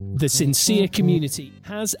The Sincere community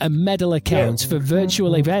has a medal account for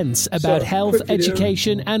virtual events about health,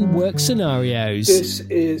 education and work scenarios. This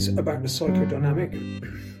is about the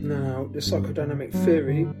psychodynamic. Now, the psychodynamic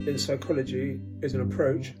theory in psychology is an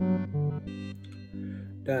approach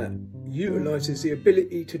that utilises the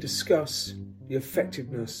ability to discuss the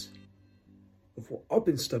effectiveness of what I've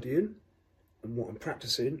been studying and what I'm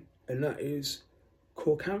practicing, and that is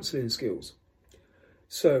core counselling skills.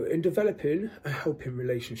 So in developing a helping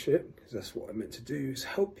relationship, because that's what I'm meant to do, is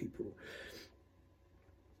help people.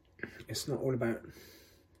 It's not all about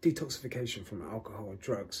detoxification from alcohol and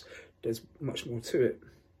drugs. There's much more to it.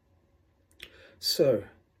 So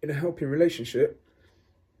in a helping relationship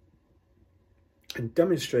and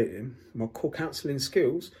demonstrating my core counselling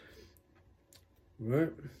skills,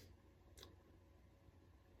 right,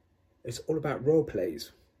 it's all about role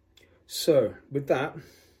plays. So with that,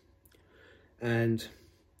 and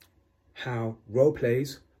how role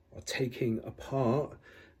plays are taking a part,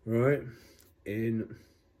 right, in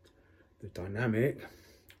the dynamic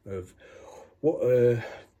of what the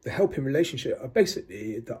helping relationship are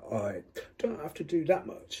basically that I don't have to do that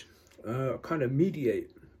much. I kind of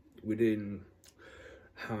mediate within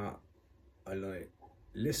how I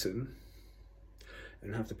listen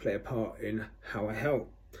and have to play a part in how I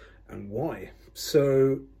help and why.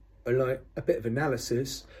 So I like a bit of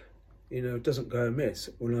analysis, doesn't go amiss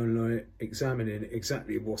when I'm examining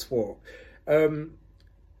exactly what's what and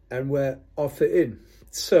where I fit in.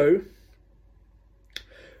 So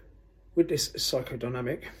with this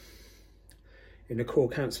psychodynamic in the core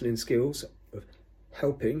counselling skills of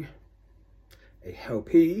helping a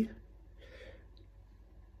helpee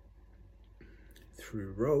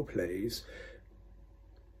through role plays,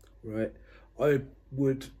 right, I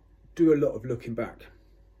would do a lot of looking back.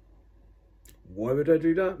 Why would I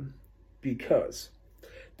do that? Because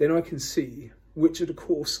then I can see which are the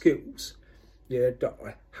core skills, that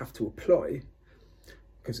I have to apply,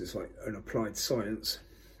 because it's like an applied science,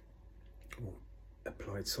 or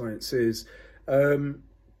applied sciences. I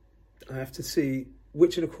have to see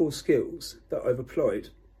which are the core skills that I've applied.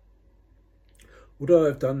 Would I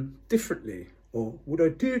have done differently, or would I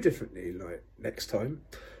do differently next time,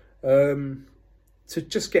 to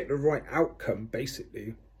just get the right outcome,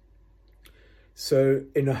 basically. So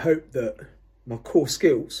in the hope that my core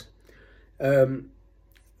skills are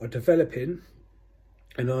developing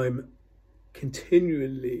and I'm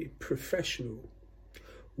continually professional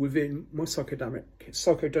within my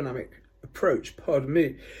psychodynamic approach, pardon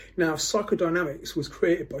me. Now, psychodynamics was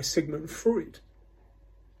created by Sigmund Freud.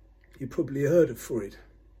 You probably heard of Freud,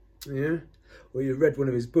 yeah? Or you read one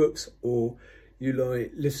of his books, or you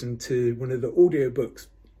listened to one of the audio books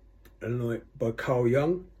by Carl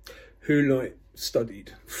Jung, who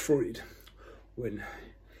studied Freud when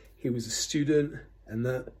he was a student,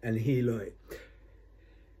 and he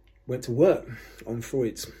went to work on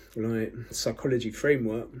Freud's psychology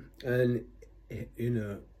framework and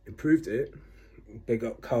improved it. Big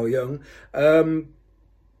up Carl Jung.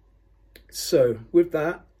 So with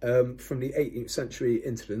that, from the 18th century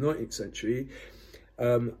into the 19th century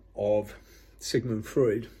of Sigmund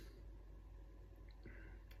Freud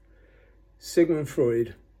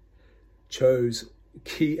chose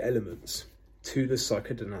key elements to the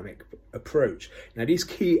psychodynamic approach. Now, these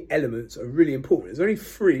key elements are really important. There's only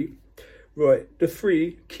three, right? The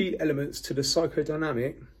three key elements to the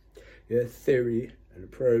psychodynamic theory and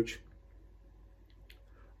approach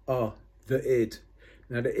are the id.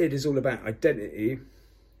 Now, the id is all about identity.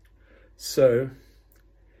 So,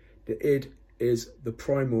 the id is the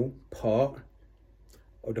primal part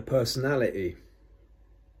of the personality.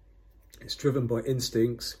 It's driven by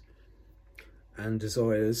instincts and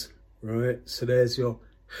desires, right? So there's your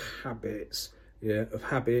habits, of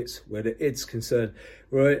habits where the id's concerned,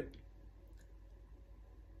 right?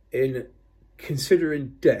 In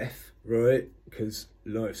considering death, right? Because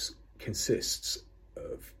life consists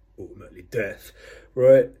of ultimately death,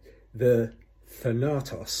 right? The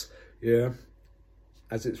thanatos,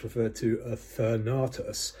 as it's referred to, a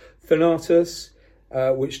thanatos. Thanatos,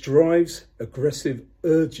 which drives aggressive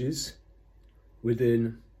urges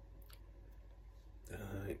within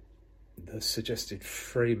the suggested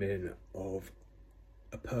framing of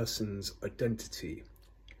a person's identity,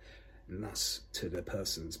 and thus to the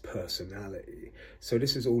person's personality. So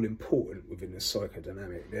this is all important within the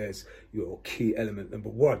psychodynamic. There's your key element number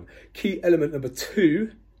one. Key element number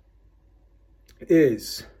two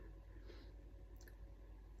is,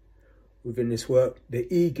 within this work, the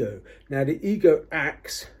ego. Now, the ego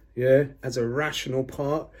acts, as a rational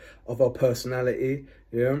part of our personality,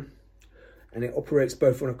 and it operates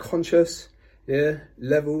both on a conscious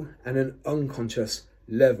level and an unconscious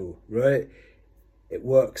level, right? It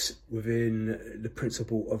works within the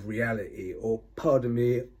principle of reality, or pardon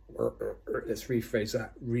me, let's rephrase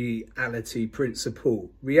that, reality principle,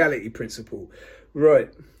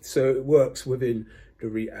 right? So it works within the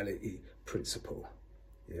reality principle,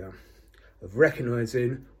 yeah, of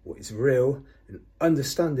recognizing what is real and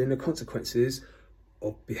understanding the consequences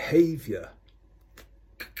of behavior.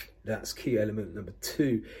 That's key element number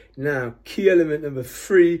 2. Now, key element number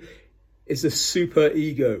 3 is the super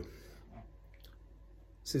ego.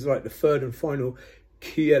 This is like the third and final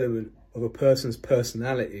key element of a person's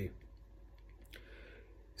personality.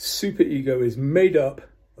 Super ego is made up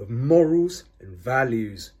of morals and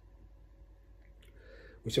values,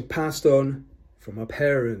 which are passed on from our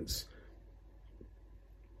parents.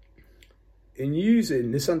 In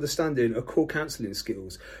using this understanding of core counselling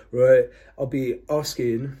skills, right, I'll be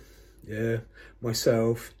asking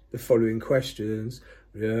myself the following questions,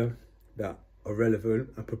 that are relevant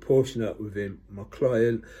and proportionate within my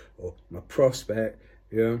client or my prospect,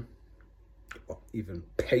 or even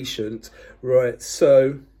patient, right?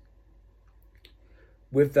 So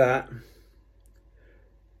with that,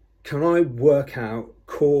 can I work out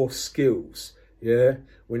core skills,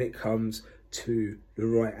 when it comes to the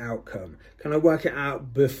right outcome? Can I work it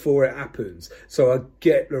out before it happens so I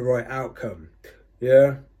get the right outcome?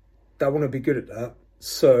 I want to be good at that.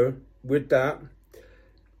 So with that,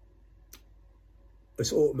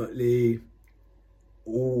 it's ultimately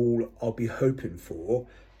all I'll be hoping for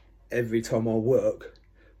every time I work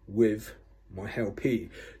with my helpee.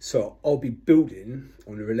 So I'll be building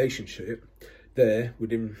on the relationship there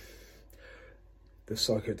within the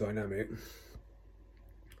psychodynamic,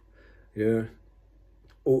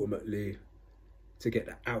 ultimately to get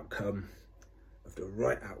the outcome of the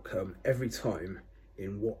right outcome every time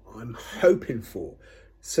in what I'm hoping for.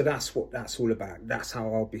 So that's what that's all about. That's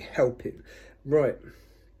how I'll be helping. Right.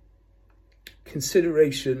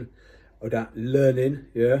 Consideration of that learning,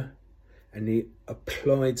 and the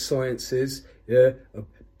applied sciences, of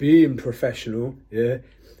being professional, in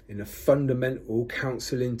the fundamental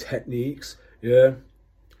counselling techniques, of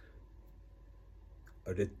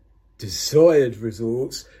the desired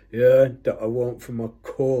results, that I want from my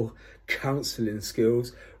core counselling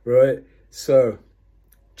skills, right? So,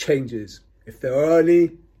 changes, if there are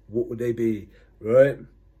any, what would they be, right?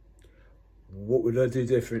 What would I do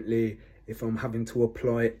differently if I'm having to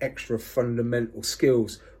apply extra fundamental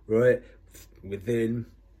skills, right, within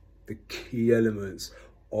the key elements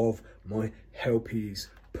of my helpee's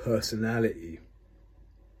personality?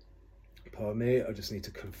 Pardon me, I just need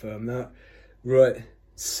to confirm that. Right,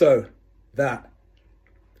 so that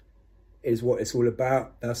is what it's all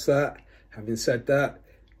about. That's that. Having said that,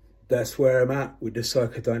 that's where I'm at with the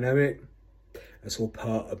psychodynamic. That's all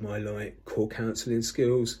part of my core counselling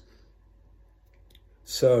skills.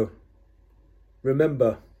 So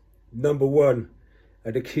remember, number 1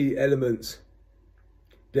 are the key elements.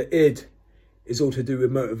 The id is all to do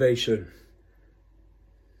with motivation.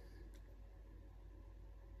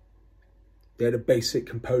 They're the basic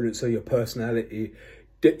components of your personality.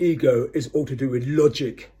 The ego is all to do with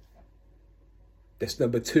logic. That's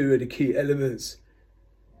number 2 of the key elements,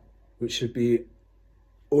 which should be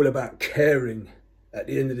all about caring at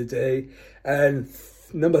the end of the day. And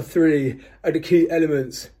number 3 are the key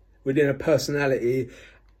elements within a personality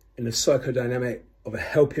and the psychodynamic of a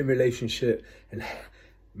helping relationship, and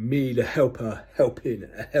me, the helper, helping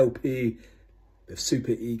a helpee, the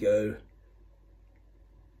super ego.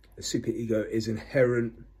 The super ego is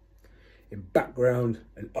inherent in background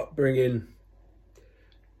and upbringing,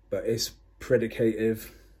 but it's predicative,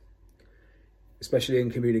 especially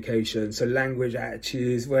in communication. So language,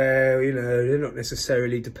 attitudes, well, they're not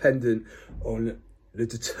necessarily dependent on the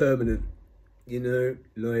determinant,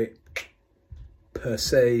 like per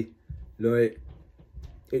se, like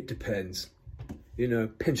it depends,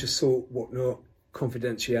 pinch of salt, whatnot,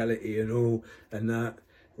 confidentiality and all, and that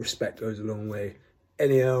respect goes a long way.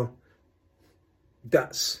 Anyhow,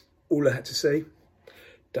 that's all I had to say.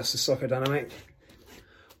 That's the psychodynamic.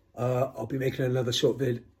 I'll be making another short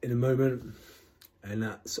vid in a moment, and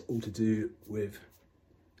that's all to do with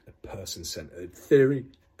a person-centered theory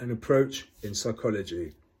and approach in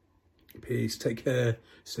psychology. Peace, take care,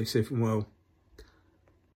 stay safe and well.